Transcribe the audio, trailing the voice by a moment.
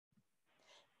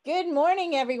Good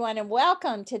morning, everyone, and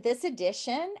welcome to this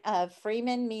edition of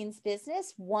Freeman Means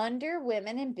Business Wonder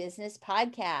Women in Business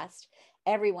podcast.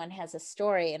 Everyone has a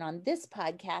story, and on this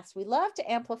podcast, we love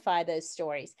to amplify those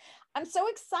stories. I'm so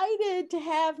excited to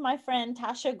have my friend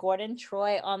Tasha Gordon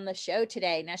Troy on the show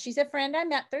today. Now, she's a friend I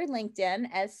met through LinkedIn,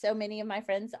 as so many of my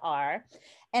friends are,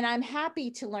 and I'm happy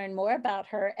to learn more about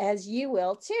her, as you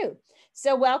will too.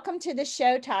 So, welcome to the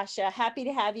show, Tasha. Happy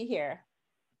to have you here.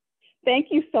 Thank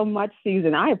you so much,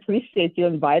 Susan. I appreciate you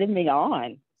inviting me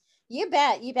on. You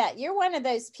bet. You bet. You're one of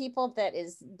those people that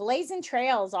is blazing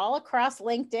trails all across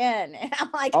LinkedIn. And I'm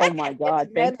like, I Oh gotta my get God,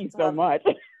 to know thank you this so woman. much.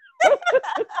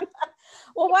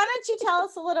 Well, why don't you tell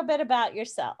us a little bit about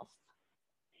yourself?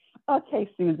 Okay,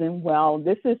 Susan. Well,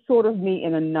 this is sort of me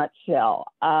in a nutshell.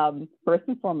 First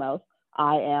and foremost,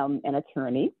 I am an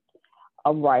attorney,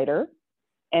 a writer,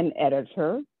 an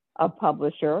editor, a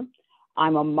publisher.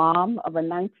 I'm a mom of a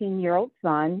 19-year-old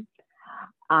son.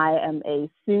 I am a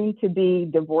soon-to-be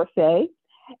divorcee,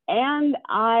 and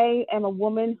I am a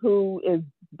woman who is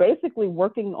basically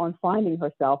working on finding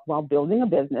herself while building a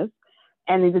business.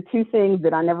 And these are two things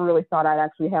that I never really thought I'd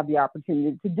actually have the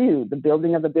opportunity to do, the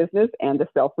building of the business and the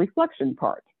self-reflection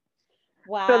part.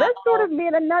 So Wow. that's sort of me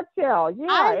in a nutshell. Yeah,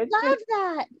 I it's love just,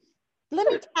 that. Let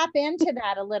me tap into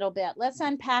that a little bit. Let's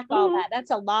unpack all mhm. that.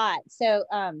 That's a lot. So,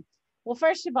 well,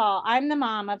 first of all, I'm the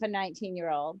mom of a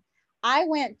 19-year-old. I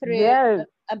went through Yes.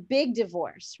 a big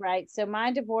divorce, right? So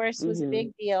my divorce was a Mm-hmm.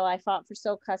 big deal. I fought for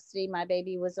sole custody. My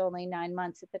baby was only 9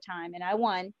 months at the time, and I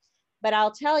won. But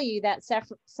I'll tell you that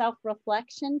self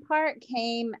reflection part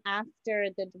came after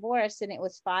the divorce, and it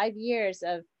was 5 years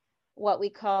of what we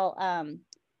call,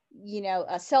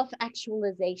 a self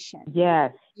actualization.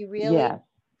 Yes. You really Yes.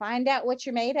 find out what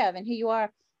you're made of and who you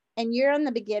are. And you're on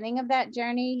the beginning of that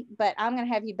journey, but I'm going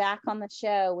to have you back on the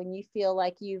show when you feel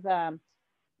like you've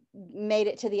made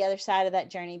it to the other side of that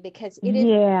journey, because it is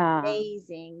Yeah.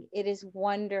 amazing. It is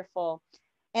wonderful.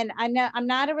 And I know I'm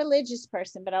not a religious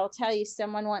person, but I will tell you,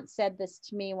 someone once said this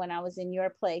to me when I was in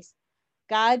your place.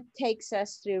 God takes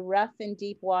us through rough and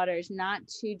deep waters, not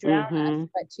to drown us, Mm-hmm.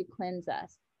 but to cleanse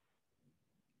us.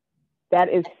 That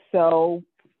is so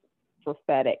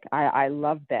prophetic. I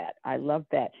love that. I love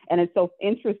that. And it's so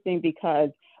interesting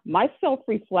because my self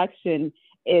reflection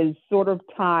is sort of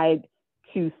tied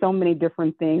to so many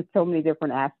different things, so many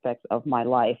different aspects of my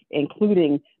life,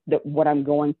 including what I'm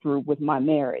going through with my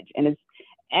marriage.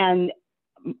 And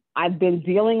I've been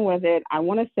dealing with it, I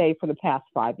want to say, for the past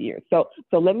 5 years. So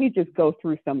let me just go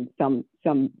through some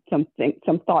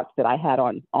thoughts that I had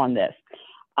on this,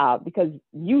 because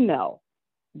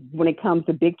when it comes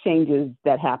to big changes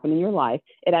that happen in your life,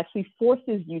 it actually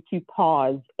forces you to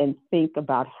pause and think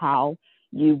about how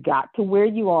you got to where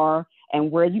you are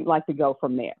and where you'd like to go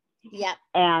from there. Yep.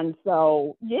 And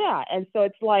so, yeah, and so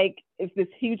it's this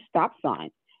huge stop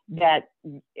sign that,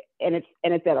 and it's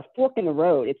at a fork in the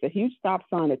road. It's a huge stop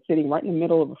sign that's sitting right in the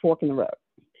middle of a fork in the road.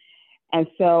 And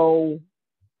so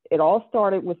it all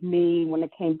started with me when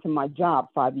it came to my job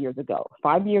 5 years ago.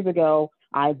 5 years ago,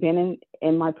 I've been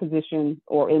in my position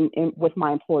or in with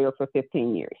my employer for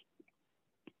 15 years.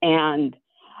 And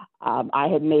I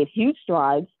had made huge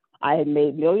strides. I had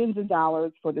made millions of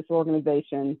dollars for this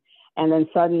organization. And then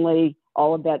suddenly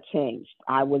all of that changed.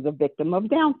 I was a victim of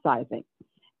downsizing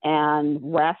and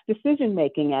rash decision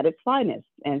making at its finest.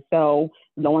 And so,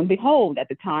 lo and behold, at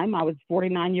the time, I was a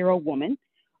 49-year-old woman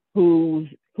who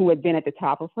had been at the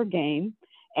top of her game,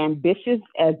 ambitious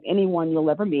as anyone you'll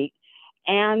ever meet,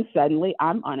 and suddenly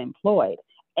I'm unemployed,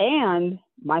 and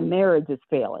my marriage is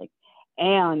failing,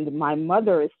 and my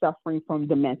mother is suffering from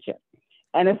dementia.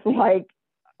 And it's like,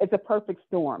 it's a perfect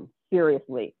storm,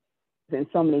 seriously, in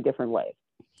so many different ways.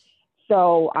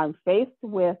 So I'm faced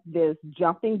with this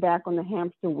jumping back on the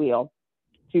hamster wheel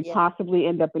to Yeah. possibly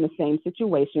end up in the same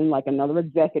situation like another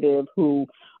executive who,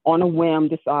 on a whim,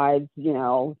 decides,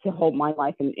 to hold my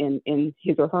life in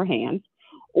his or her hands,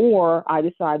 or I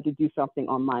decide to do something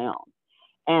on my own.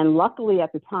 And luckily,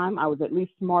 at the time, I was at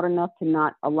least smart enough to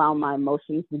not allow my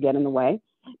emotions to get in the way,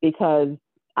 because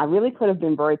I really could have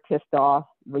been very pissed off,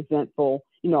 resentful,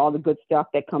 all the good stuff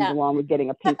that comes Yeah. along with getting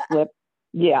a pink slip.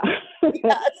 Yeah.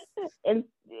 Yes. And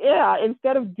yeah,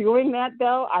 instead of doing that,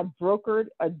 though, I brokered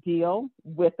a deal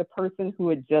with the person who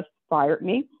had just fired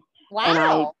me. And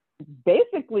I Wow.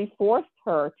 basically forced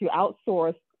her to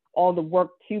outsource all the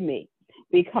work to me,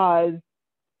 because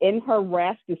in her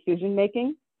rash decision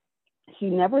making, she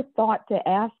never thought to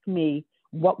ask me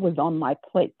what was on my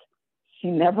plate. She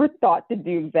never thought to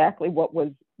do exactly what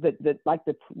was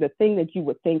the thing that you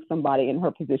would think somebody in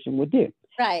her position would do.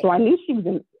 Right. So I knew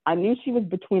she was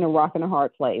between a rock and a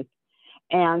hard place.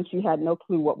 and she had no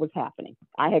clue what was happening.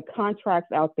 I had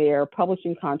contracts out there,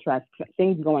 publishing contracts,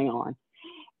 things going on.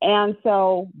 And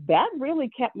so that really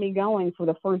kept me going for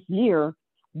the first year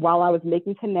while I was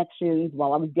making connections,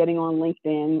 while I was getting on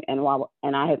LinkedIn,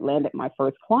 and I had landed my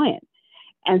first client.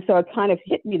 And so it kind of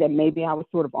hit me that maybe I was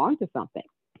sort of onto something.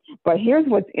 But here's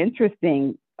what's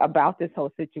interesting about this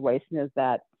whole situation is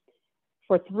that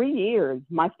for 3 years,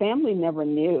 my family never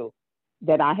knew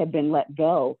that I had been let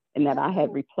go and that I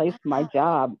had replaced my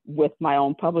job with my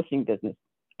own publishing business.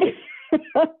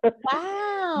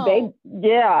 Wow.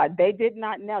 They did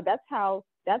not know. That's how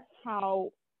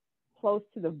close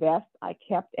to the vest I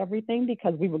kept everything,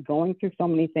 because we were going through so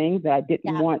many things that I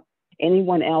didn't want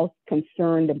anyone else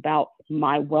concerned about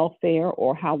my welfare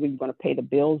or how we were going to pay the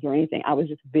bills or anything. I was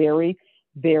just very,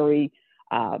 very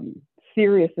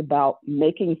serious about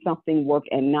making something work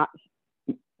and not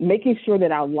making sure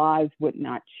that our lives would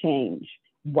not change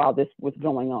while this was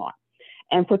going on.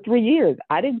 And for 3 years,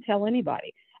 I didn't tell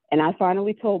anybody. And I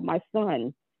finally told my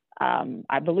son,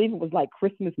 I believe it was like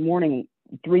Christmas morning,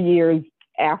 3 years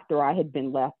after I had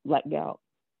been let go.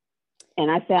 And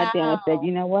I sat down and said,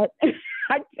 you know what?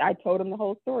 I told him the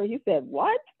whole story. He said,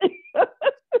 what?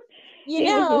 He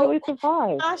was really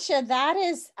surprised. Tasha, that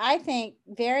is, I think,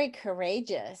 very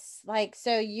courageous. Like,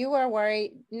 so you were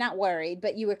not worried,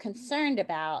 but you were concerned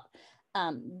about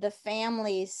the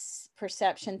family's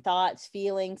perception, thoughts,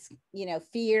 feelings,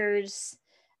 fears.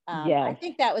 Yes. I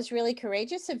think that was really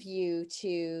courageous of you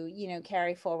to,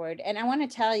 carry forward. And I want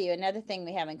to tell you another thing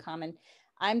we have in common.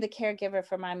 I'm the caregiver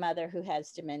for my mother who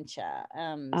has dementia.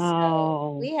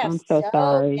 So we have so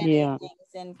many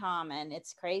things in common.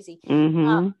 It's crazy.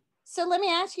 Mm-hmm. So let me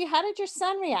ask you, how did your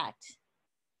son react?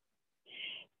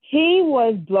 He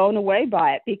was blown away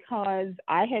by it because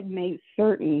I had made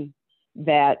certain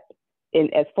that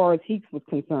as far as he was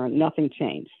concerned, nothing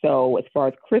changed. So as far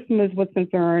as Christmas was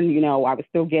concerned, I was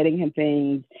still getting him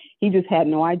things. He just had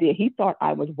no idea. He thought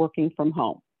I was working from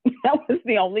home. That was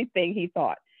the only thing he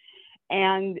thought.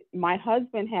 And my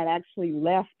husband had actually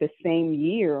left the same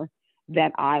year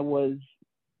that I was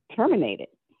terminated.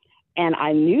 And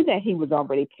I knew that he was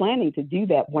already planning to do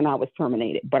that when I was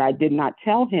terminated, but I did not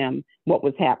tell him what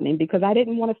was happening because I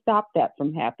didn't want to stop that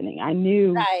from happening. I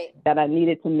knew that I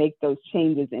needed to make those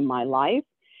changes in my life,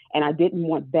 and I didn't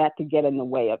want that to get in the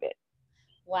way of it.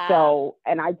 Wow. So,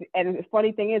 and the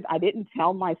funny thing is, I didn't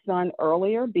tell my son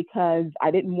earlier because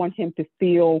I didn't want him to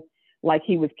feel like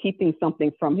he was keeping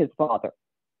something from his father.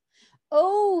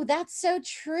 Oh, that's so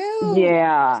true.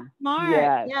 Yeah. That's smart.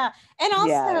 Yes. Yeah. And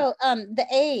also the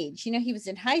age, he was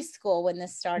in high school when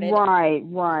this started. Right.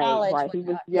 He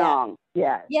was young.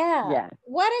 Yeah. Yes.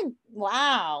 What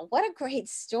a great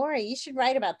story. You should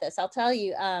write about this. I'll tell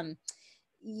you,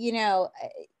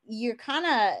 you're kind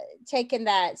of taking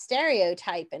that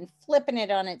stereotype and flipping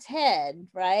it on its head,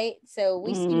 right? So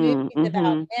we see movies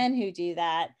about men who do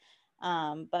that.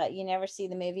 But you never see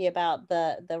the movie about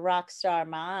the rock star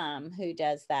mom who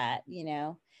does that,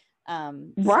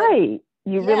 Right.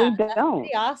 You really don't. That's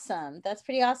pretty awesome. That's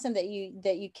pretty awesome that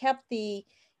you kept you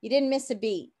didn't miss a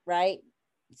beat, right?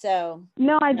 So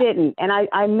no, I didn't. And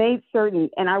I made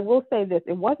certain, and I will say this,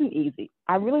 it wasn't easy.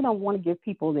 I really don't want to give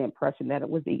people the impression that it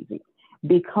was easy,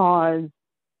 because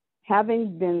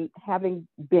having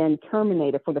been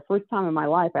terminated for the first time in my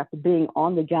life after being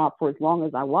on the job for as long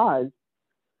as I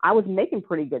was making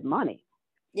pretty good money.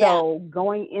 Yeah. So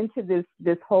going into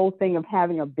this whole thing of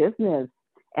having a business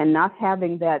and not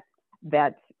having that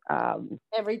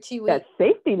every 2 weeks, that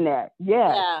safety net,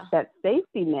 that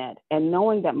safety net, and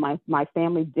knowing that my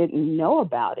family didn't know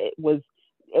about it was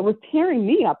tearing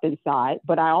me up inside.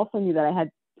 But I also knew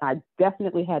that I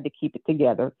definitely had to keep it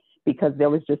together because there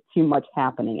was just too much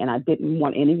happening, and I didn't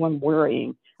want anyone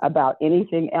worrying about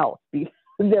anything else because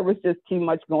there was just too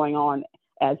much going on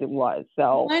as it was.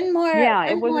 So one more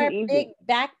easy. Big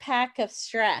backpack of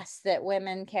stress that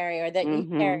women carry, or that you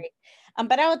carry.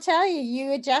 But I will tell you,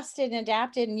 you adjusted and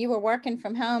adapted, and you were working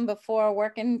from home before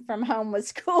working from home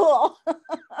was cool.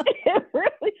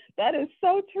 Really, that is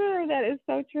so true. That is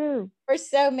so true. For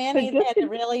so many, they had to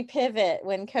really pivot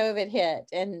when COVID hit,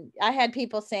 and I had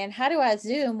people saying, "How do I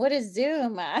Zoom? What is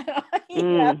Zoom?" But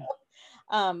yeah,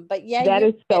 that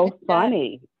is so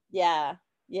funny. Yeah.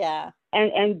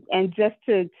 And just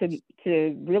to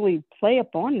really play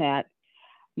upon that,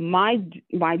 my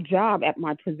job at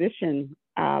my position,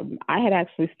 I had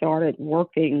actually started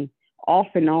working off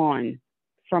and on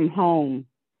from home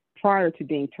prior to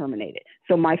being terminated.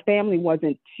 So my family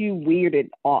wasn't too weirded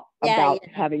about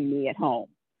having me at home,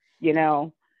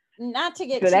 Not to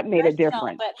get so that made a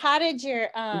difference. But how did your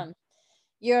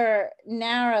you're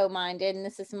narrow-minded, and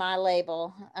this is my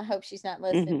label. I hope she's not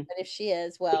listening, Hmm. but if she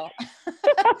is, well,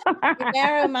 your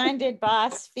narrow-minded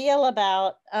boss feel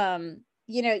about,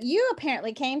 you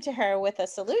apparently came to her with a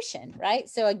solution, right?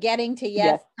 So a getting to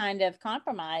yes Yes. kind of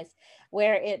compromise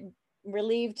where it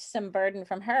relieved some burden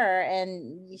from her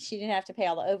and she didn't have to pay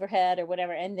all the overhead or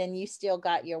whatever. And then you still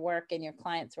got your work and your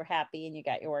clients were happy and you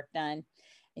got your work done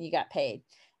and you got paid.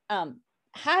 Um,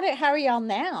 how are y'all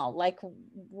now? Like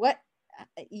what,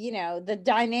 the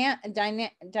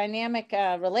dynamic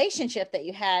relationship that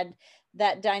you had,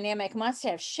 that dynamic must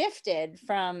have shifted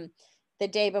from the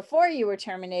day before you were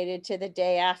terminated to the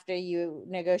day after you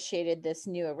negotiated this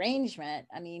new arrangement.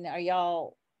 I mean, are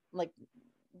y'all like,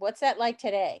 what's that like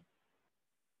today?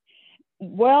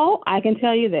 Well, I can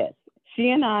tell you this. She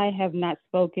and I have not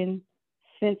spoken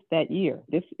since that year.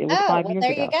 It was Oh, five well, years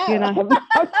there you ago. She and go. I have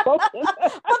not spoken.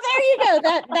 Well, there you go.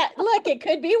 That look, it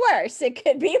could be worse. It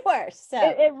could be worse. So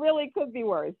It really could be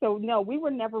worse. So no, we were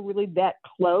never really that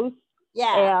close.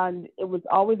 yeah. And it was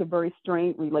always a very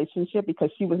strained relationship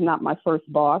because she was not my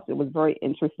first boss. It was very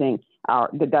interesting,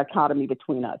 the dichotomy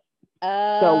between us.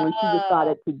 So when she Oh,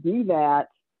 decided to do that,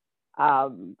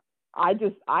 um,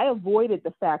 I avoided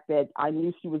the fact that I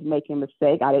knew she was making a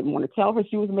mistake. I didn't want to tell her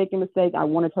she was making a mistake. I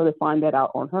wanted her to find that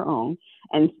out on her own.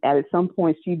 And at some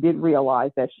point, she did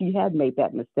realize that she had made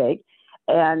that mistake.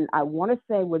 And I want to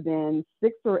say within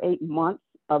 6 or 8 months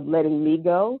of letting me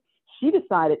go, she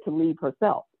decided to leave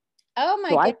herself. oh my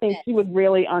So I think goodness. she was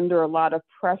really under a lot of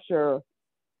pressure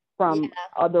from Yeah.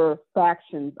 other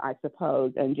factions, I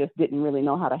suppose, and just didn't really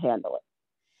know how to handle it.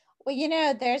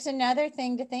 Well, there's another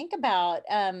thing to think about.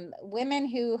 Women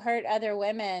who hurt other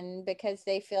women because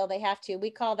they feel they have to. We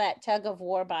call that tug of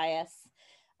war bias.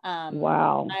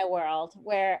 Wow. My world,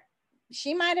 where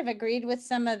she might have agreed with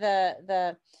some of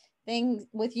the things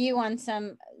with you on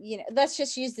some. Let's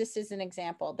just use this as an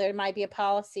example. There might be a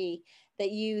policy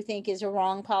that you think is a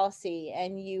wrong policy,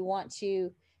 and you want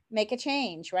to make a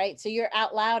change, right? So you're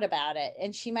out loud about it,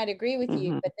 and she might agree with you,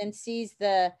 Mm-hmm. but then sees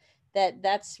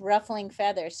that's ruffling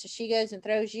feathers. So she goes and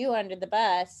throws you under the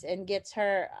bus and gets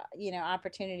her,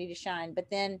 opportunity to shine. But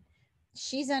then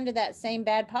she's under that same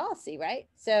bad policy, right?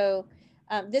 So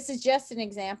this is just an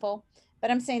example,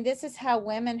 but I'm saying this is how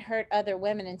women hurt other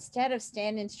women instead of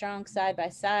standing strong side by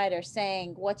side or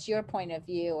saying, what's your point of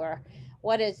view? Or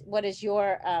what is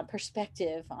your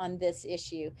perspective on this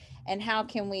issue? And how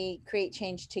can we create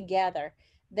change together?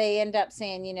 They end up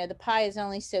saying, the pie is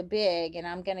only so big, and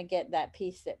I'm going to get that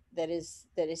piece that is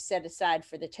set aside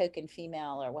for the token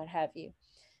female or what have you.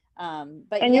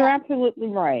 But And yeah, you're absolutely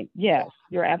right. Yes,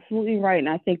 you're absolutely right. And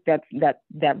I think that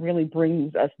really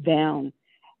brings us down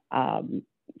um,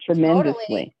 totally.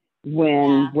 tremendously when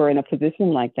Yeah. we're in a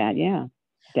position like that. Yeah,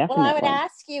 Well, I would definitely.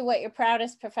 ask you what your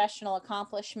proudest professional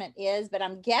accomplishment is, but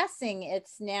I'm guessing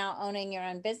it's now owning your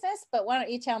own business. But why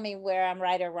don't you tell me where I'm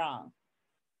right or wrong?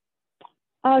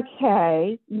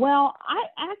 Okay. Well,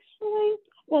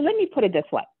 well, let me put it this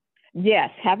way. Yes,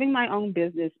 having my own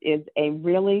business is a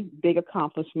really big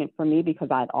accomplishment for me because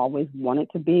I'd always wanted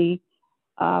to be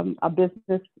a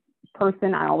business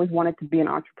person. I always wanted to be an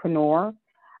entrepreneur.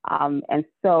 And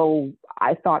so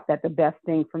I thought that the best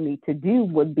thing for me to do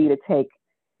would be to take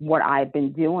what I've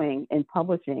been doing in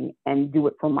publishing and do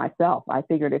it for myself. I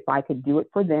figured if I could do it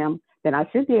for them, then I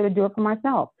should be able to do it for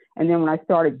myself. And then when I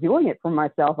started doing it for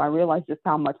myself, I realized just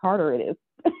how much harder it is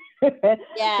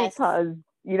Yes. because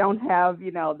you don't have,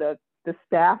 the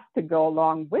staff to go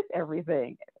along with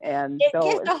everything. And It so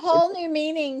gives a whole new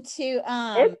meaning to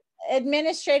it's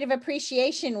Administrative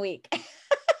Appreciation Week.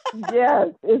 yes,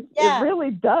 it Yeah,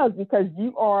 really does because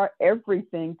you are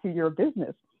everything to your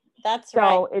business. that's right.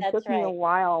 So it That's took me a right.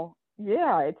 while.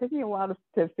 Yeah, it took me a while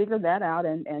to figure that out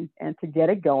and to get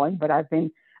it going. But I've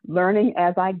been learning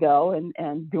as I go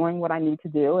and doing what I need to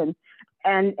do.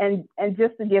 And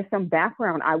just to give some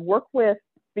background,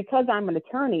 because I'm an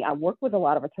attorney, I work with a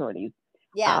lot of attorneys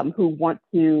Yeah. who want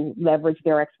to leverage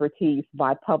their expertise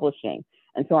by publishing.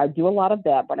 And so I do a lot of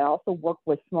that, but I also work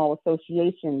with small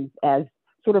associations as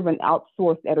sort of an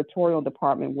outsourced editorial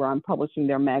department where I'm publishing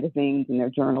their magazines and their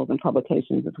journals and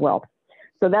publications as well.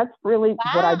 So that's really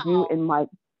what I do Wow.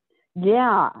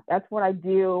 yeah, that's what I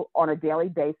do on a daily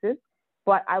basis.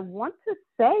 But I want to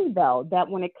say though that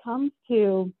when it comes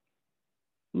to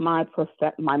my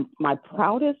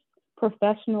proudest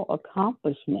professional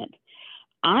accomplishment,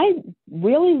 I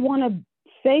really want to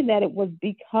say that it was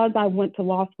because I went to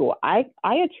law school. I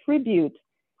attribute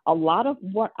a lot of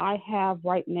what I have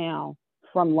right now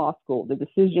from law school, the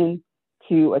decision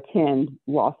to attend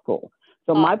law school.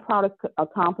 So Oh, my proudest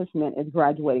accomplishment is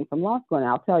graduating from law school, and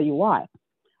I'll tell you why.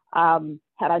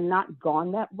 Had I not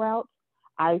gone that route,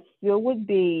 I still would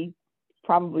be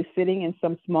probably sitting in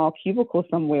some small cubicle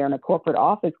somewhere in a corporate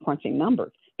office crunching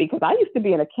numbers, because I used to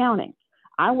be in accounting.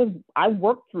 I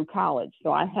worked through college,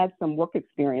 so I had some work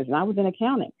experience, and I was in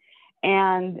accounting.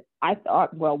 And I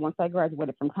thought, well, once I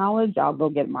graduated from college, I'll go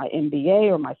get my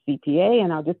MBA or my CPA,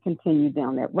 and I'll just continue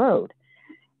down that road.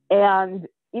 And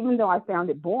even though I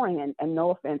found it boring, and no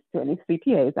offense to any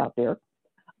CPAs out there,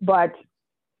 but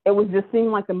it was just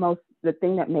seemed like the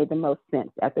thing that made the most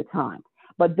sense at the time.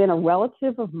 But then a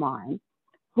relative of mine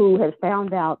who had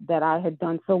found out that I had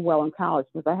done so well in college,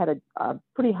 because I had a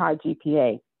pretty high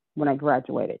GPA when I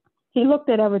graduated. He looked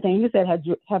at everything. He said,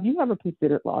 have you ever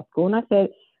considered law school? And I said,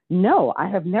 no, I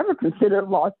have never considered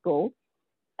law school.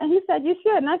 And he said, you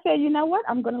should. And I said, you know what?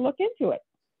 I'm going to look into it.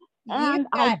 And You've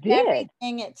I got did.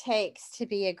 everything it takes to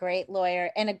be a great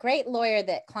lawyer, and a great lawyer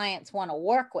that clients want to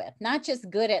work with, not just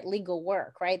good at legal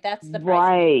work, right? That's the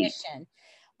price of admission.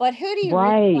 But who do you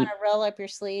really want to roll up your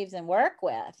sleeves and work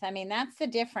with? I mean, that's the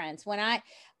difference. When I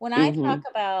talk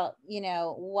about,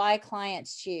 why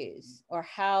clients choose or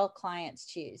how clients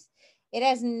choose, it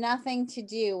has nothing to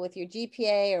do with your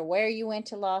GPA or where you went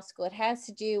to law school. It has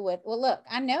to do with, well, look,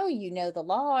 I know you know the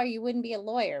law or you wouldn't be a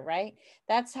lawyer, right?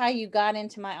 That's how you got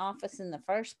into my office in the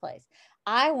first place.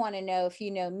 I want to know if you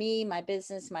know me, my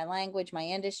business, my language, my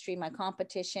industry, my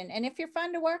competition, and if you're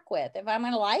fun to work with, if I'm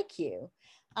going to like you.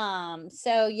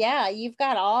 So yeah, you've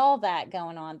got all that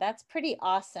going on. That's pretty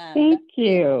awesome. Thank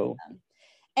you. Awesome.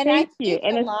 And I teach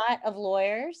a lot of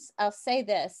lawyers. I'll say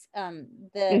this,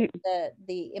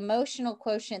 the emotional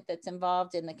quotient that's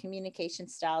involved in the communication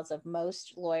styles of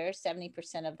most lawyers,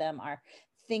 70% of them are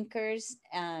thinkers.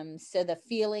 So the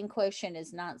feeling quotient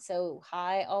is not so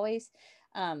high always.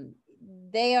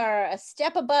 They are a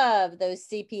step above those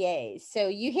CPAs. So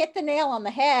you hit the nail on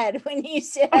the head when you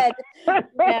said,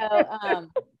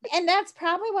 and that's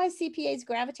probably why CPAs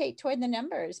gravitate toward the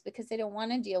numbers, because they don't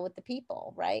want to deal with the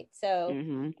people, right?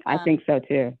 So I think so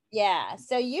too. Yeah.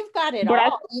 So you've got it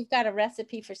all. You've got a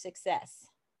recipe for success.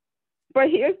 But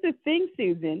here's the thing,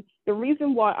 Susan. The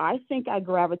reason why I think I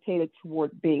gravitated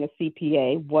toward being a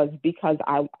CPA was because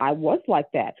I was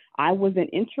like that. I was an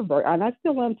introvert, and I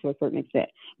still am to a certain extent,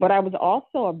 but I was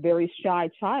also a very shy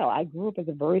child. I grew up as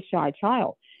a very shy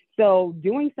child. So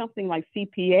doing something like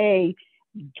CPA,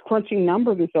 crunching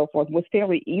numbers and so forth, was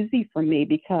fairly easy for me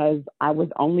because I was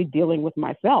only dealing with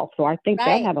myself. So I think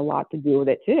that had a lot to do with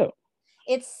it too.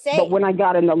 It's safe. But when I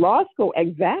got into law school,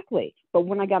 But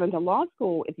when I got into law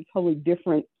school, it's a totally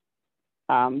different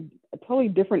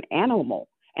animal.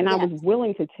 And I was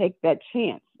willing to take that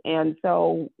chance. And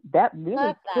so that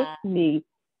really pushed me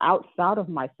outside of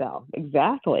myself.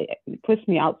 Exactly. It pushed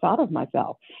me outside of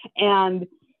myself. And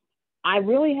I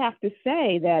really have to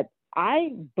say that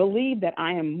I believe that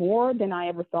I am more than I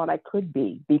ever thought I could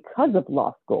be because of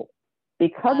law school,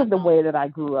 because of the way that I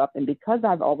grew up, and because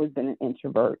I've always been an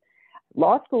introvert.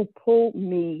 Law school pulled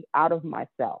me out of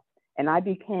myself, and I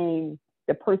became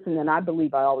the person that I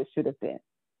believe I always should have been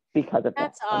because of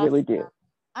that. Awesome. I really do.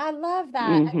 I love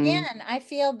that. Again, I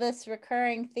feel this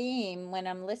recurring theme when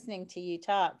I'm listening to you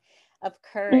talk of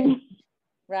courage,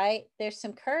 right? There's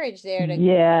some courage there to,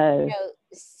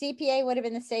 CPA would have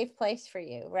been the safe place for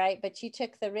you, right? But you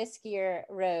took the riskier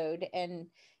road,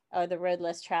 or the road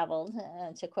less traveled,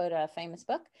 to quote a famous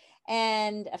book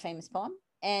and a famous poem.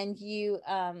 And you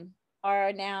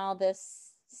are now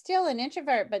still an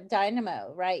introvert, but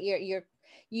dynamo, right?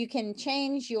 You can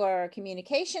change your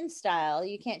communication style.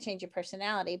 You can't change your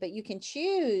personality, but you can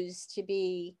choose to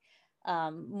be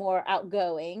more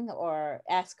outgoing, or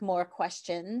ask more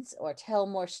questions, or tell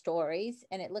more stories.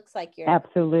 And it looks like you're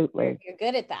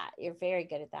good at that. You're very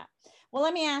good at that. Well,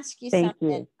 let me ask you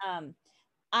something.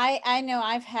 I know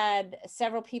I've had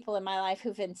several people in my life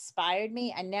who've inspired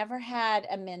me. I never had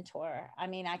a mentor. I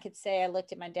mean, I could say I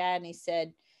looked at my dad and he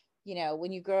said,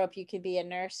 when you grow up, you could be a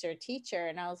nurse or a teacher.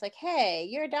 And I was like, hey,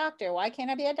 you're a doctor. Why can't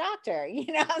I be a doctor?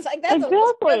 I was like, that's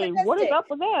exactly. What is up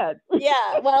with that?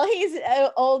 Yeah. Well, he's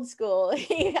old school.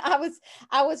 I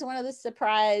was one of the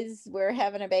surprise we're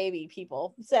having a baby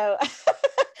people. So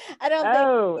I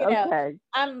don't think, okay.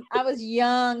 I was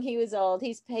young. He was old.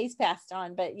 He's passed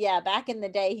on. But yeah, back in the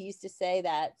day, he used to say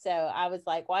that. So I was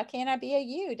like, why can't I be a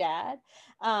you, Dad?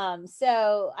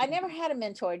 So I never had a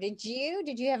mentor. Did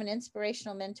you have an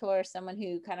inspirational mentor, someone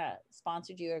who kind of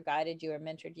sponsored you or guided you or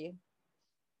mentored you?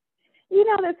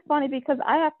 That's funny, because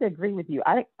I have to agree with you.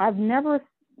 I've never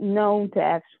known to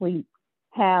actually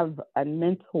have a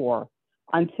mentor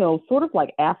until sort of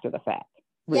like after the fact.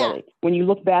 Really, when you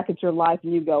look back at your life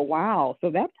and you go, wow, so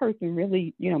that person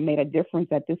really, made a difference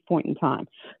at this point in time.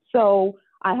 So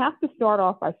I have to start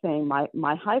off by saying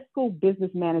my high school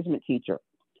business management teacher,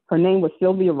 Her name was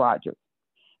Sylvia Rogers.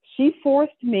 She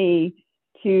forced me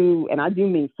to, and I do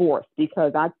mean forced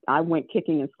because I went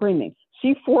kicking and screaming.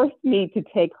 She forced me to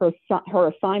take her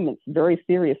assignments very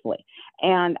seriously.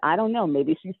 And I don't know,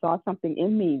 maybe she saw something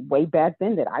in me way back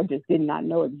then that I just did not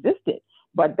know existed.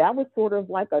 But that was sort of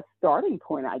like a starting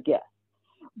point, I guess.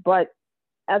 But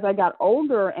as I got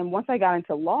older and once I got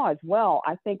into law as well,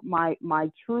 I think my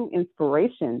true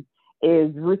inspiration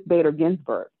is Ruth Bader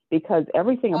Ginsburg, because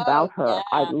everything about her,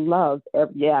 I loved.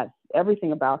 Yes,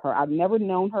 everything about her. I've never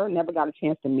known her, never got a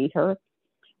chance to meet her,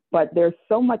 but there's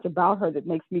so much about her that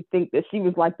makes me think that she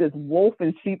was like this wolf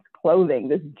in sheep's clothing,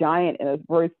 this giant in a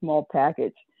very small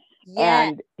package. Yeah,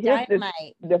 and here's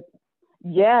dynamite.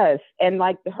 Yes, and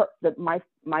like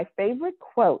my favorite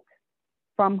quote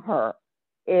from her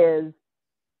is,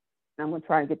 I'm going to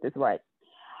try and get this right.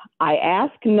 I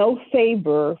ask no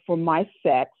favor for my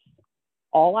sex.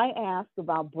 All I ask of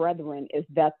our brethren is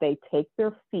that they take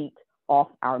their feet off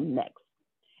our necks.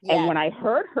 Yeah. And when I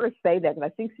heard her say that, and I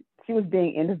think she was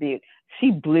being interviewed,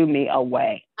 she blew me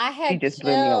away. I had chills.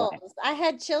 Blew me away. I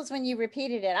had chills when you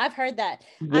repeated it. I've heard that.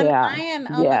 Yeah. I am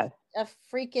almost a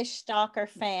freakish stalker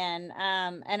fan.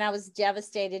 And I was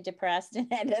devastated, depressed,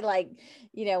 and like,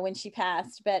 when she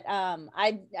passed. But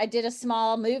I did a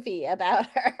small movie about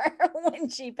her when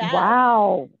she passed.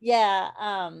 Wow.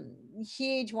 Yeah.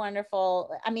 Huge,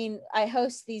 wonderful. I mean, I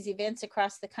host these events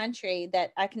across the country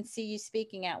that I can see you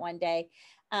speaking at one day.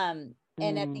 And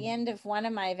at the end of one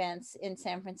of my events in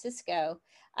San Francisco,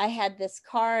 I had this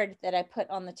card that I put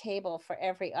on the table for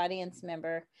every audience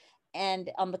member. And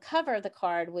on the cover of the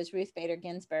card was Ruth Bader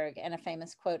Ginsburg and a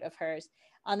famous quote of hers.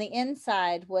 On the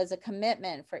inside was a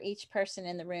commitment for each person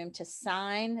in the room to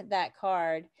sign that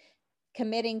card,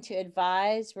 committing to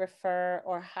advise, refer,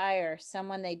 or hire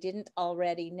someone they didn't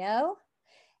already know.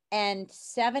 And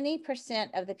 70%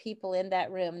 of the people in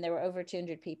that room, there were over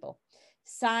 200 people,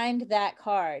 signed that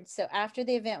card. So after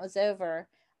the event was over,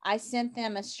 I sent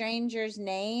them a stranger's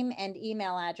name and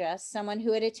email address, someone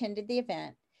who had attended the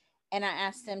event. And I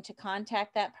asked them to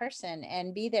contact that person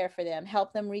and be there for them,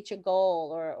 help them reach a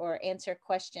goal or answer a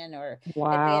question or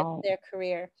advance their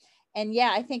career. And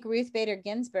yeah, I think Ruth Bader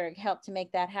Ginsburg helped to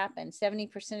make that happen.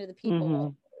 70% of the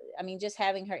people, I mean, just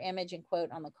having her image and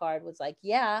quote on the card was like,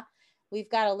 yeah, we've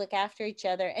got to look after each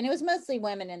other. And it was mostly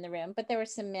women in the room, but there were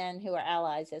some men who were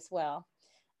allies as well.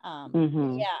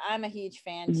 Yeah, I'm a huge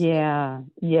fan too. Yeah,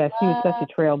 she was such a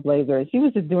trailblazer. She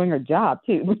was just doing her job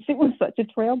too, but she was such a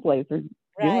trailblazer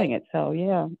doing it. So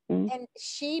yeah. And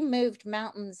she moved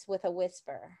mountains with a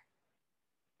whisper.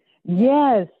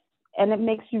 Yes. And it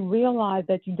makes you realize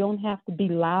that you don't have to be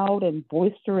loud and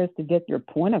boisterous to get your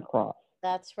point across.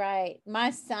 That's right. My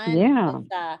son,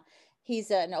 he's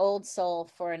an old soul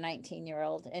for a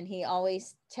 19-year-old. And he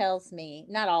always tells me,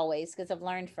 not always, because I've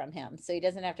learned from him, so he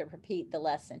doesn't have to repeat the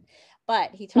lesson. But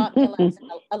he taught me a lesson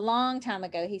a long time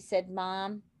ago. He said,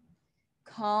 Mom,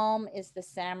 calm is the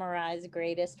samurai's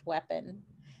greatest weapon.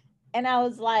 And I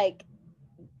was like,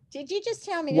 did you just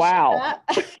tell me to shut up?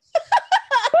 I was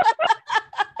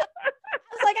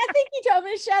like, I think you told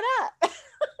me to shut up.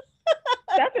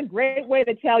 That's a great way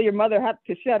to tell your mother how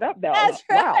to shut up, though. That's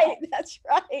right. That's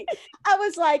right. I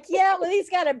was like, yeah, well, he's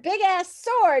got a big ass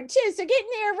sword too. So get in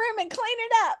your room and clean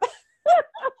it up.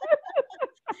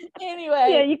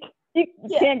 Anyway. Yeah, you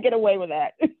can't get away with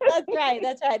that. That's right.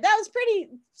 That's right. That was pretty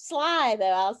sly,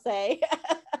 though, I'll say.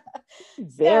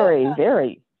 Very,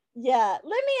 very. Yeah. Let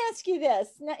me ask you this.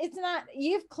 Now, it's not,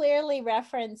 you've clearly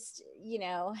referenced,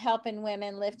 helping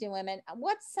women, lifting women.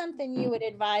 What's something you would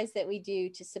advise that we do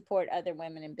to support other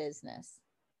women in business?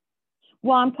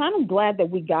 Well, I'm kind of glad that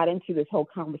we got into this whole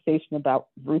conversation about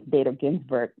Ruth Bader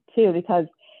Ginsburg too, because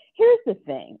here's the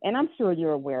thing, and I'm sure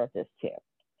you're aware of this too.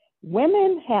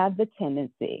 Women have the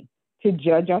tendency to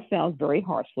judge ourselves very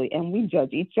harshly, and we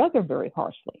judge each other very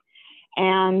harshly.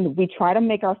 And we try to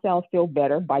make ourselves feel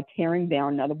better by tearing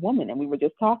down another woman. And we were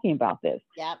just talking about this.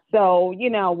 Yep. So,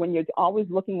 when you're always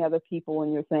looking at other people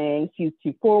and you're saying, she's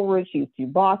too forward, she's too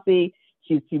bossy,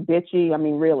 she's too bitchy. I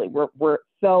mean, really, we're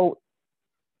so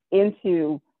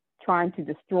into trying to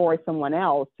destroy someone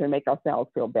else to make ourselves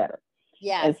feel better.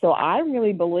 Yeah. And so I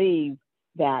really believe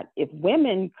that if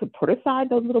women could put aside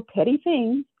those little petty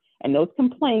things and those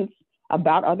complaints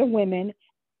about other women,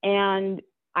 and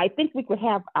I think we could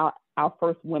have our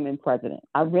first women president.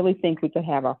 I really think we could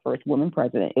have our first women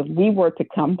president if we were to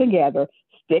come together,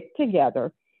 stick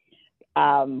together.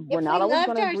 We're not always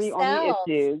going to agree on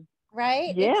the issues.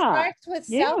 Right? Yeah. It starts with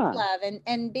self-love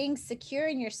and being secure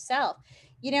in yourself.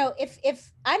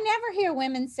 If I never hear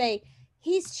women say,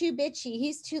 he's too bitchy,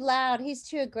 he's too loud, he's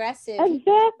too aggressive.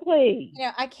 Exactly.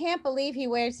 I can't believe he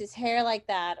wears his hair like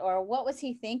that, or what was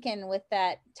he thinking with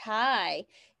that tie?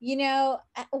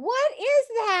 What is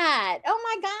that? Oh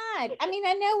my God. I mean,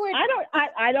 I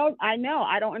know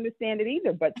I don't understand it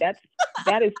either, but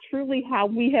that is truly how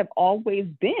we have always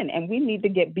been. And we need to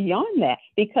get beyond that,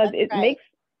 because it makes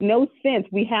no sense.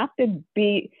 We have to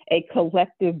be a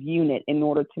collective unit in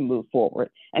order to move forward.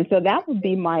 And so that would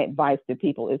be my advice to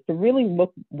people, is to really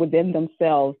look within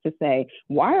themselves to say,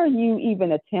 why are you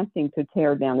even attempting to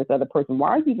tear down this other person? Why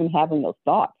are you even having those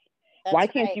thoughts? Why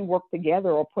can't you work together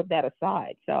or put that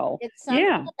aside? So it's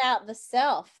something about the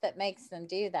self that makes them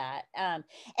do that. And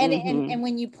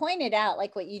when you pointed out,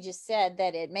 like what you just said,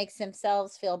 that it makes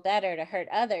themselves feel better to hurt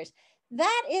others,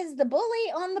 that is the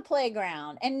bully on the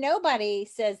playground, and nobody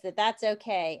says that that's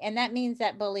okay. And that means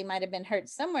that bully might have been hurt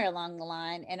somewhere along the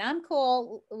line. And I'm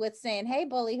cool with saying, hey,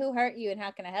 bully, who hurt you and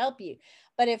how can I help you?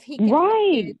 But if he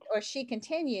continues or she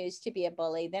continues to be a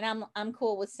bully, then I'm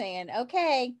cool with saying,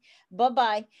 okay,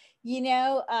 bye-bye. You're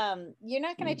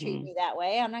not going to treat me that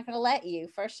way. I'm not going to let you,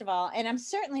 first of all. And I'm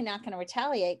certainly not going to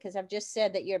retaliate, because I've just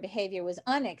said that your behavior was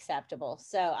unacceptable.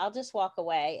 So I'll just walk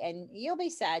away, and you'll be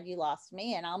sad you lost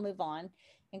me, and I'll move on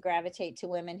and gravitate to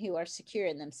women who are secure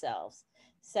in themselves.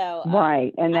 So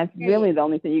and that's really the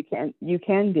only thing you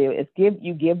can do is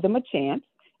give them a chance.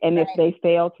 And if they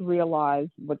fail to realize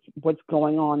what's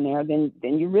going on there, then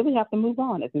you really have to move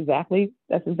on. That's exactly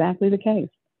the case.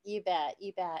 You bet.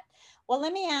 Well,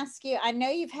 let me ask you, I know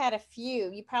you've had a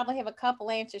few, you probably have a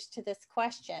couple answers to this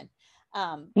question.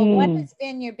 But what has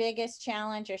been your biggest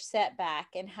challenge or setback,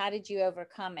 and how did you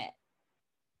overcome it?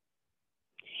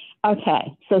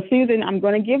 Okay. So Susan, I'm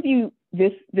going to give you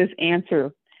this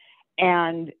answer,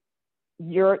 and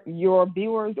your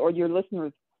viewers or your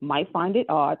listeners might find it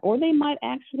odd, or they might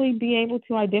actually be able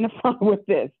to identify with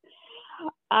this.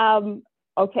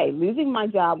 Okay, losing my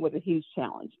job was a huge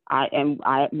challenge. I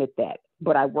admit that,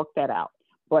 but I worked that out.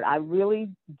 But I really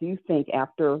do think,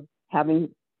 after having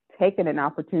taken an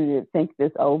opportunity to think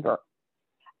this over,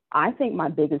 I think my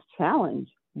biggest challenge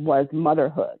was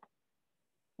motherhood.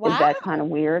 Wow. Is that kind of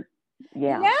weird?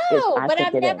 Yeah. No, but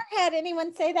I've never had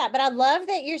anyone say that. But I love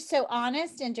that you're so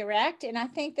honest and direct. And I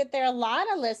think that there are a lot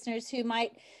of listeners who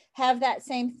might have that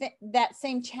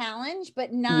same challenge,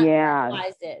 but not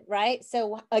realize it, right?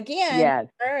 So again,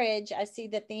 courage. I see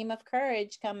the theme of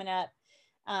courage coming up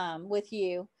with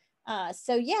you.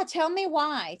 So yeah, tell me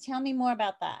why. Tell me more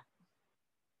about that.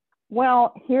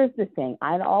 Well, here's the thing.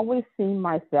 I'd always seen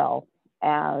myself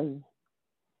as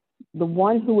the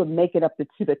one who would make it up to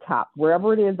the top.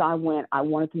 Wherever it is I went, I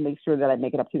wanted to make sure that I'd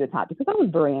make it up to the top, because I was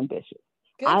very ambitious.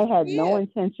 I had no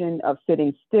intention of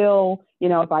sitting still.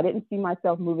 If I didn't see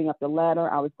myself moving up the ladder,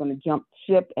 I was going to jump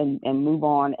ship and move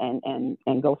on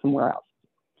and go somewhere else.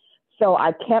 So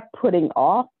I kept putting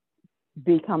off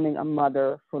becoming a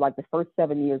mother for like the first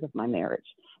 7 years of my marriage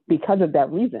because of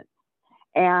that reason.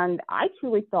 And I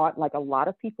truly thought, like a lot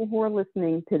of people who are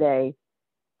listening today,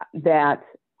 that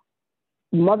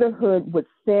motherhood would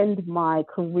send my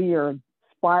career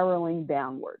spiraling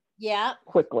downward. Yeah.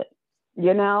 Quickly,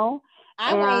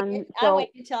 I waited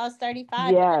until I was 35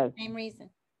 for the same reason.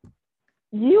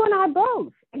 You and I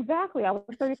both. Exactly. I was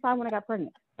 35 when I got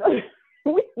pregnant.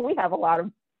 we have a lot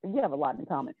in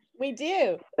common. We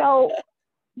do. So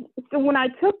when I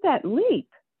took that leap,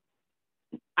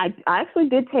 I actually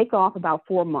did take off about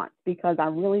 4 months, because I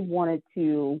really wanted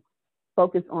to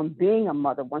focus on being a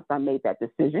mother once I made that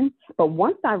decision. But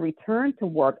once I returned to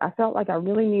work, I felt like I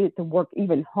really needed to work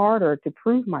even harder to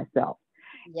prove myself.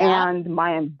 Yeah. And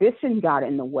my ambition got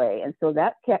in the way. And so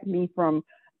that kept me from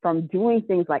doing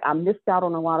things. Like, I missed out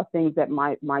on a lot of things that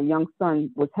my young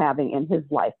son was having in his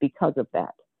life because of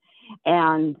that.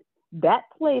 And that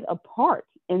played a part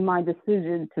in my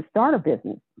decision to start a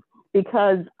business,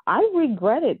 because I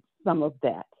regretted some of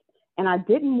that. And I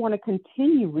didn't want to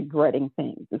continue regretting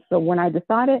things. And so when I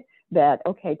decided that,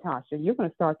 okay, Tasha, you're going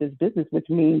to start this business, which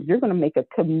means you're going to make a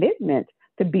commitment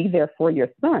to be there for your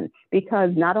son,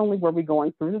 because not only were we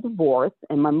going through the divorce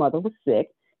and my mother was sick,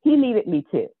 he needed me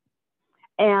too.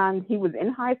 And he was in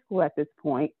high school at this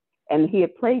point, and he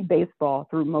had played baseball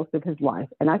through most of his life.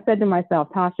 And I said to myself,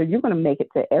 Tasha, you're going to make it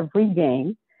to every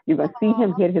game. You're going to see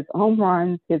him hit his home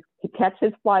runs, catch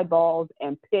his fly balls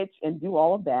and pitch and do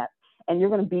all of that. And you're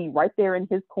going to be right there in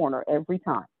his corner every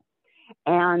time.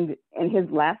 And in his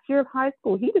last year of high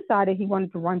school, he decided he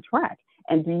wanted to run track.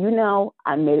 And do you know,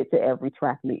 I made it to every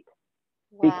track meet.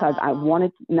 Wow. Because I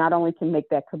wanted not only to make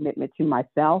that commitment to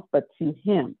myself, but to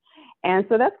him. And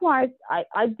so that's why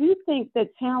I do think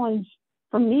that challenge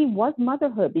for me was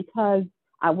motherhood, because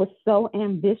I was so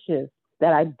ambitious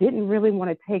that I didn't really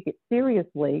want to take it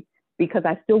seriously because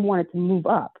I still wanted to move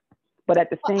up. But at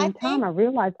the same time, I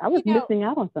realized I was missing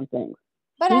out on some things.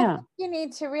 But I think you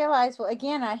need to realize, well,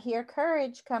 again, I hear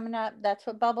courage coming up. That's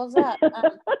what bubbles up.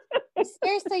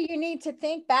 Seriously, you need to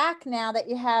think back now that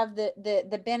you have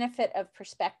the benefit of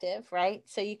perspective, right?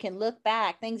 So you can look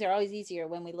back. Things are always easier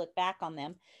when we look back on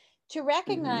them, to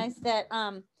recognize that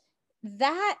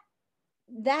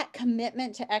that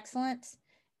commitment to excellence,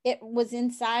 it was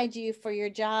inside you for your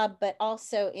job, but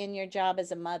also in your job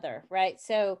as a mother, right?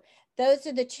 So those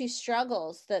are the two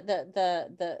struggles, the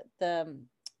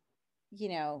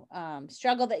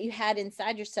struggle that you had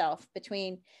inside yourself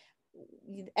between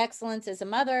excellence as a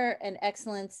mother and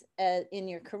excellence in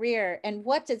your career. And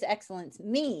what does excellence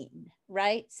mean,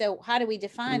 right? So how do we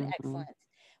define excellence?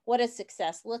 What does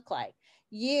success look like?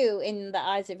 You, in the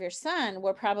eyes of your son,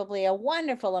 were probably a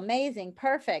wonderful, amazing,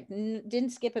 perfect,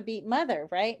 didn't skip a beat mother,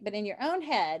 right? But in your own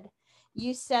head,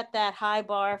 you set that high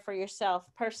bar for yourself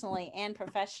personally and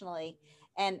professionally.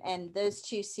 And those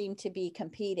two seem to be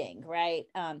competing, right?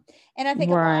 And I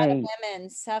think a lot of women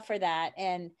suffer that,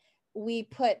 and we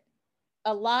put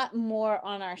a lot more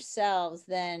on ourselves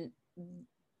than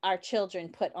our children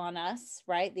put on us,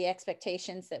 right? The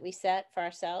expectations that we set for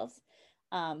ourselves.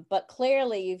 But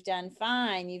clearly you've done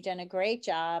fine. You've done a great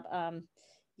job.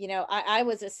 I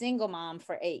was a single mom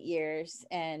for 8 years.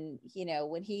 And,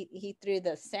 when he threw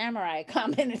the samurai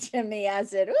comment to me, I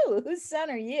said, "Ooh, whose son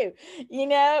are you?"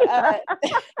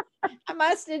 I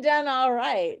must have done all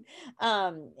right.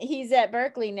 He's at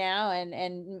Berkeley now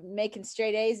and making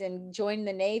straight A's and joined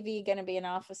the Navy, going to be an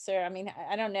officer. I mean,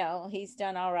 I don't know. He's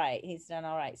done all right.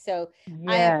 So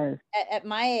yes. At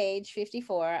my age,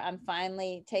 54, I'm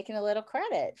finally taking a little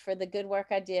credit for the good work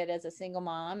I did as a single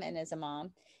mom and as a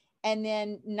mom. And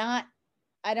then I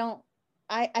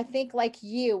think like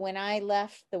you, when I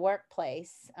left the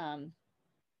workplace,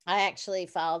 I actually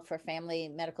filed for Family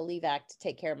Medical Leave Act to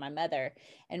take care of my mother,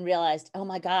 and realized, oh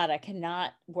my God, I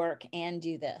cannot work and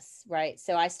do this. Right.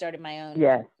 So I started my own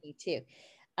company too.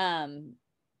 And,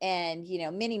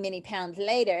 many, many pounds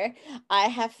later, I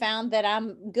have found that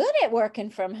I'm good at working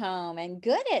from home and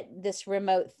good at this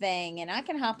remote thing. And I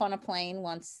can hop on a plane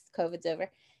once COVID's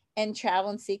over and travel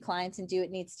and see clients and do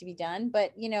what needs to be done.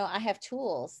 But, I have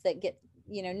tools that get,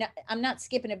 I'm not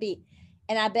skipping a beat.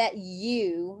 And I bet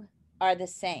you are the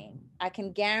same. I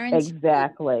can guarantee.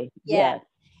 Exactly. Yeah. Yes.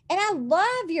 And I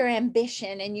love your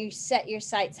ambition, and you set your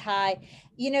sights high.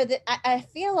 That I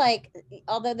feel like,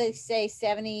 although they say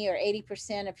 70 or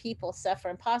 80% of people suffer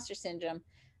imposter syndrome,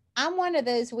 I'm one of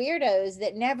those weirdos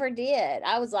that never did.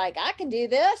 I was like, I can do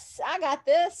this. I got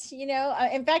this.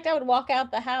 In fact, I would walk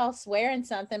out the house wearing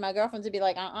something. My girlfriends would be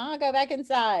like, go back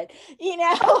inside.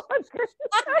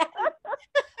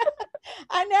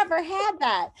 I never had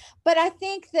that. But I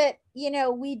think that,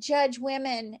 we judge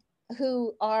women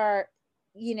who are,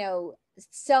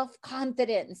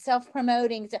 self-confident and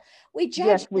self-promoting. So we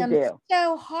judge them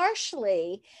so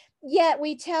harshly, yet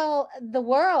we tell the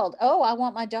world, oh, I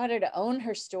want my daughter to own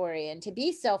her story and to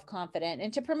be self-confident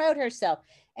and to promote herself.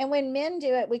 And when men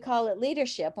do it, we call it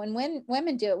leadership. When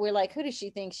women do it, we're like, who does she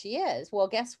think she is? Well,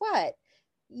 guess what?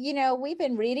 We've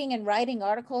been reading and writing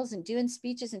articles and doing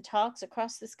speeches and talks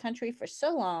across this country for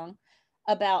so long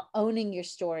about owning your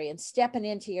story and stepping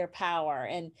into your power.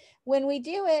 And when we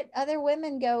do it, other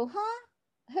women go,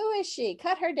 who is she?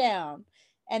 Cut her down.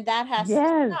 And that has to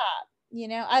stop.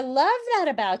 I love that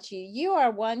about you. You are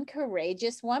one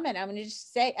courageous woman. I'm going to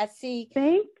just say, I see.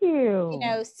 Thank you.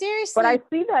 Seriously. But I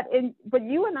see that but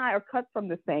you and I are cut from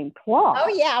the same cloth. Oh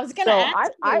yeah. I was going to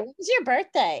ask you, when's your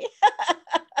birthday?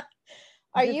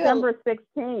 Are December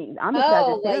 16th. I'm a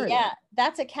Sagittarius. Well, yeah,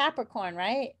 that's a Capricorn,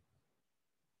 right?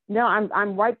 No,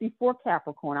 I'm right before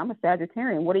Capricorn. I'm a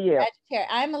Sagittarian. What are you?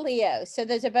 Sagittarius. I'm a Leo. So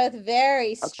those are both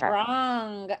very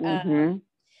strong. Yeah.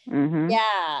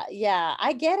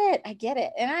 I get it.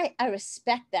 And I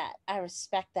respect that.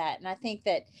 And I think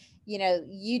that,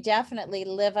 you definitely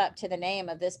live up to the name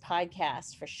of this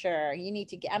podcast for sure. You need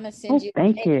to I'm going to send you.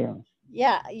 Thank you.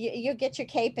 Yeah. You'll get your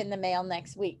cape in the mail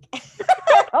next week.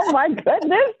 Oh my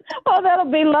goodness. Oh,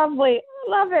 that'll be lovely.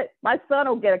 Love it. My son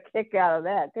will get a kick out of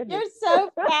that. Goodness. You're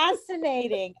so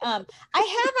fascinating. I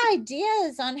have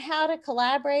ideas on how to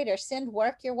collaborate or send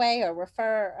work your way or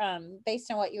refer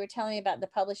based on what you were telling me about the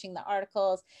publishing the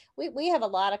articles. We have a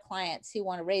lot of clients who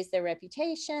want to raise their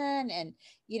reputation, and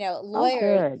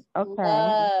lawyers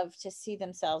love to see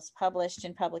themselves published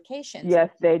in publications. Yes,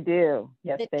 they do.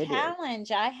 Yes, the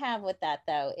challenge I have with that,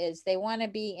 though, is they want to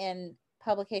be in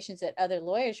publications that other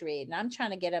lawyers read, and I'm trying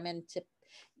to get them into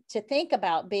to think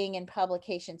about being in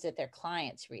publications that their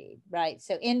clients read, right?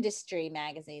 So industry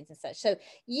magazines and such. So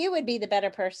you would be the better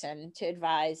person to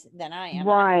advise than I am.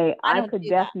 Right. I I don't could do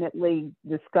that. definitely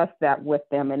discuss that with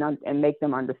them and make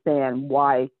them understand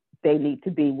why they need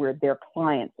to be where their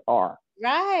clients are.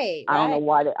 Right, I don't know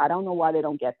right. why they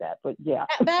don't get that, but yeah.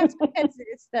 That's because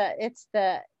it's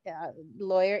the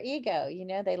lawyer ego. You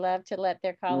know, they love to let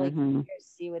their colleagues Hmm.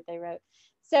 see what they wrote.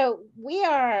 So we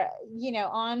are, you know,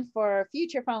 on for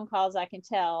future phone calls, I can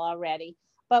tell already.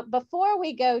 But before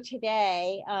we go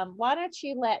today, why don't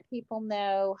you let people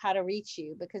know how to reach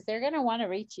you, because they're going to want to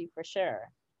reach you for sure.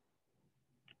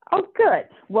 Oh, good.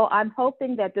 Well, I'm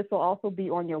hoping that this will also be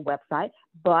on your website,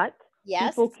 but Yes.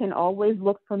 people can always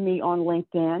look for me on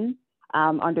LinkedIn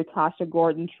under Tasha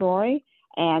Gordon Troy.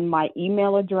 And my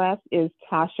email address is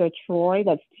Tasha Troy,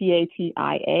 that's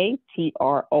TATIATROY,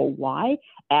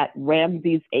 at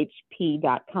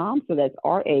ramseshp.com. So that's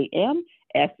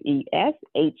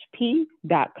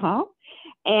RAMSESHP.com.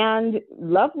 And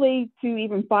lovely to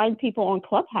even find people on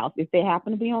Clubhouse. If they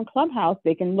happen to be on Clubhouse,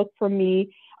 they can look for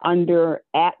me under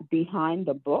 @Behind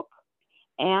the Book.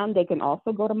 And they can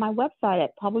also go to my website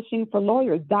at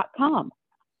publishingforlawyers.com.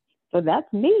 So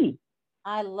that's me.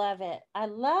 I love it. I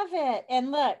love it.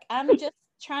 And look, I'm just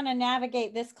trying to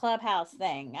navigate this Clubhouse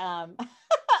thing.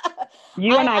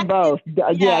 You and I both.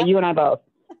 Yeah, you and I both.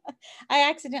 I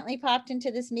accidentally popped into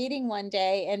this meeting one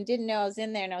day and didn't know I was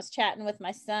in there, and I was chatting with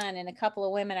my son, and a couple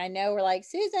of women I know were like,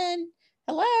 Susan,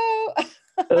 hello.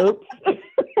 Oops.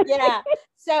 Yeah.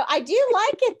 So I do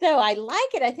like it though. I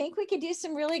like it. I think we could do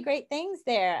some really great things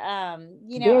there.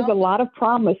 You know, there's a lot of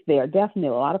promise there. Definitely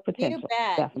a lot of potential. you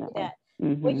bet. Definitely. You bet.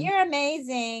 Mm-hmm. Well, you're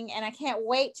amazing, and I can't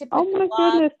wait to put Oh my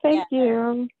goodness, thank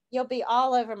together. you. You'll be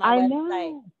all over my website.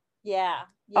 Know. Yeah.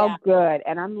 Oh, good.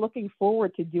 And I'm looking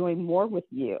forward to doing more with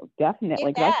you.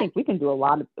 Definitely. Because I think we can do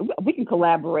we can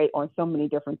collaborate on so many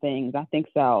different things. I think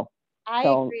so. I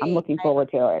agree. I'm looking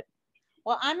forward to it.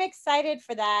 Well, I'm excited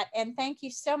for that. And thank you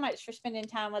so much for spending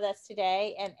time with us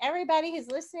today. And everybody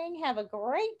who's listening, have a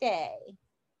great day.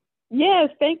 Yes,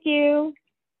 thank you.